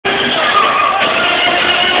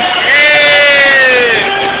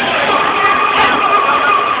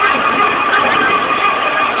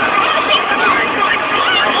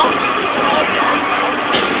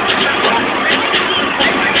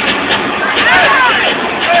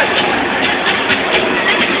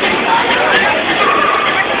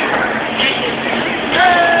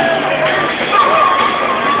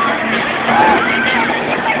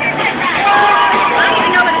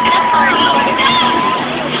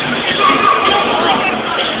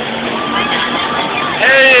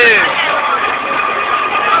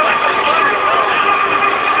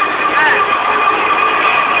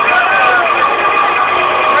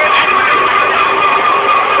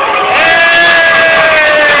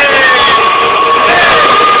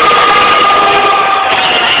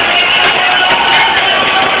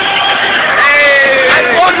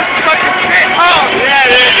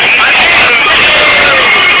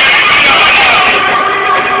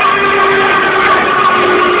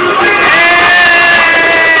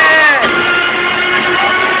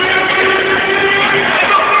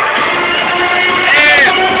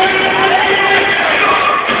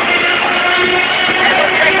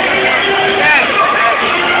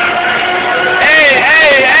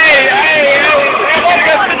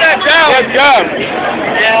let's go.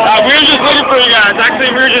 We were just looking for you guys.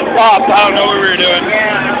 Actually, we were just popped. I don't know what we were doing.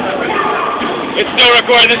 It's still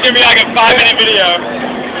recording. This is going to be like a 5-minute video.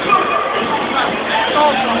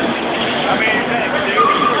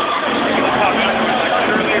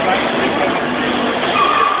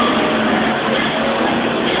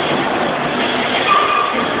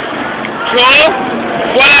 Cool?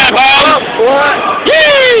 What up, home? What?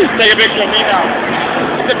 Yee! Take a picture of me now.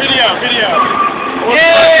 It's a video.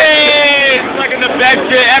 Yay! It's like the best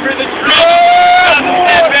shit ever. The truth!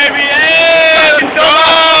 Baby, hey! Go!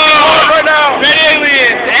 Right now! Benny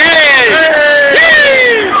aliens, hey!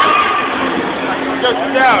 Yee! Go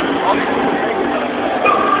sit down.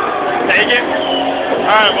 Take it?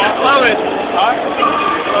 Alright, well, slow it. Huh?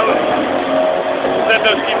 Slow it. Said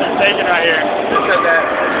those keys are taken right here. Who said that?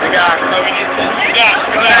 The guy. Oh, we need to. Yeah,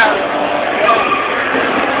 go down.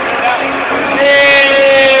 Hey!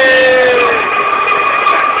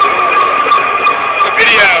 The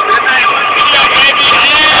video. Video, baby.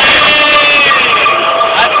 Hey!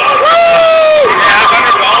 That's woo! Yeah,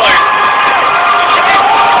 $100.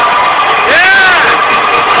 Yeah!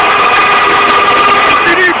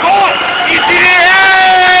 ETD ball! ETD, hey!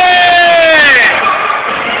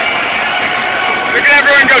 Look at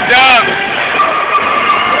everyone go dumb.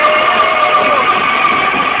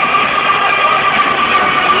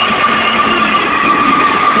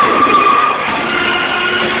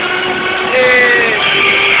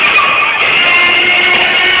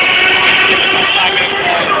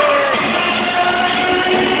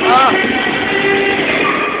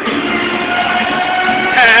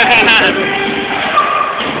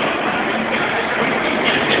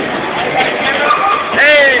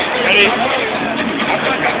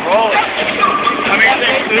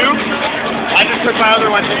 I just took my other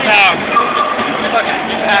one to town. Fucking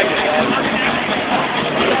package.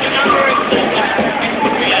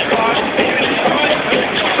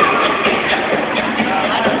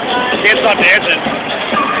 Can't stop dancing.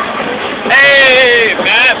 Hey,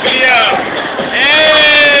 Matt, video. Hey!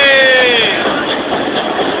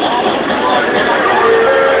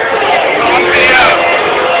 Video.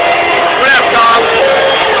 What up, Tom?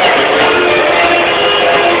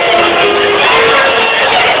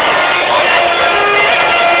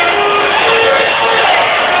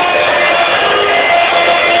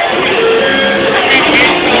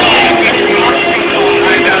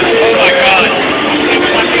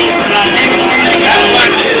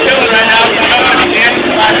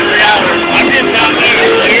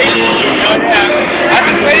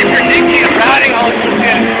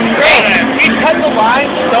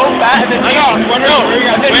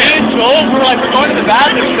 We're going to the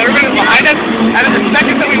bathroom, so everybody's behind us, and then the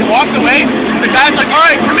second that we walked away, the guy's like,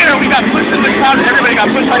 alright, come here, we got pushed in the crowd, and everybody got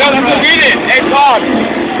pushed like, no, that's what we did. Hey, Tom,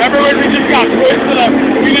 remember when we just got pushed to the,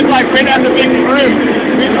 we just like ran out the big room.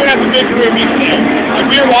 We just went out the big room, like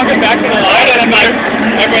we were walking back to the line, and I'm like,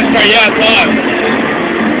 everyone's like, yeah, it's on.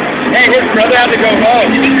 Hey, his brother had to go home.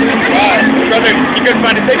 Wow, his brother, he couldn't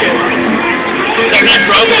find a ticket. So he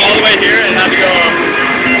drove all the way here and had to go home.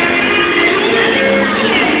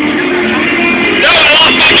 No, I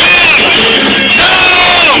lost my gun! No!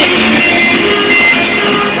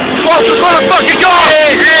 What's the motherfucking gun?